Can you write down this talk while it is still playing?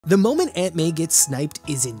The moment Aunt May gets sniped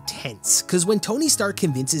is intense, cause when Tony Stark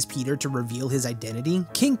convinces Peter to reveal his identity,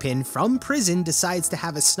 Kingpin, from prison, decides to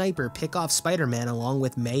have a sniper pick off Spider-Man along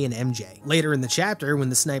with May and MJ. Later in the chapter, when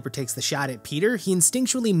the sniper takes the shot at Peter, he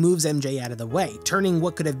instinctually moves MJ out of the way, turning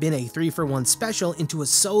what could have been a 3-for-1 special into a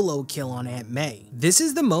solo kill on Aunt May. This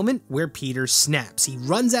is the moment where Peter snaps. He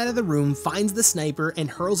runs out of the room, finds the sniper, and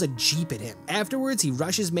hurls a jeep at him. Afterwards, he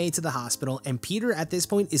rushes May to the hospital, and Peter at this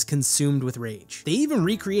point is consumed with rage. They even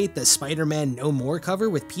recreate the Spider-Man No More cover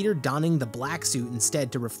with Peter donning the black suit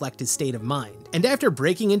instead to reflect his state of mind. And after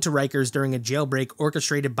breaking into Rikers during a jailbreak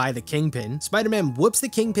orchestrated by the Kingpin, Spider-Man whoops the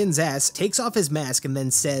Kingpin's ass, takes off his mask, and then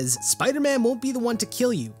says, "Spider-Man won't be the one to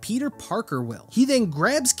kill you, Peter Parker will." He then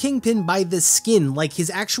grabs Kingpin by the skin like his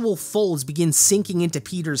actual folds begin sinking into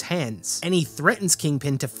Peter's hands, and he threatens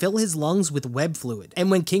Kingpin to fill his lungs with web fluid. And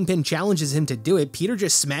when Kingpin challenges him to do it, Peter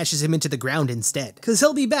just smashes him into the ground instead, cause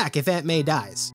he'll be back if Aunt May dies.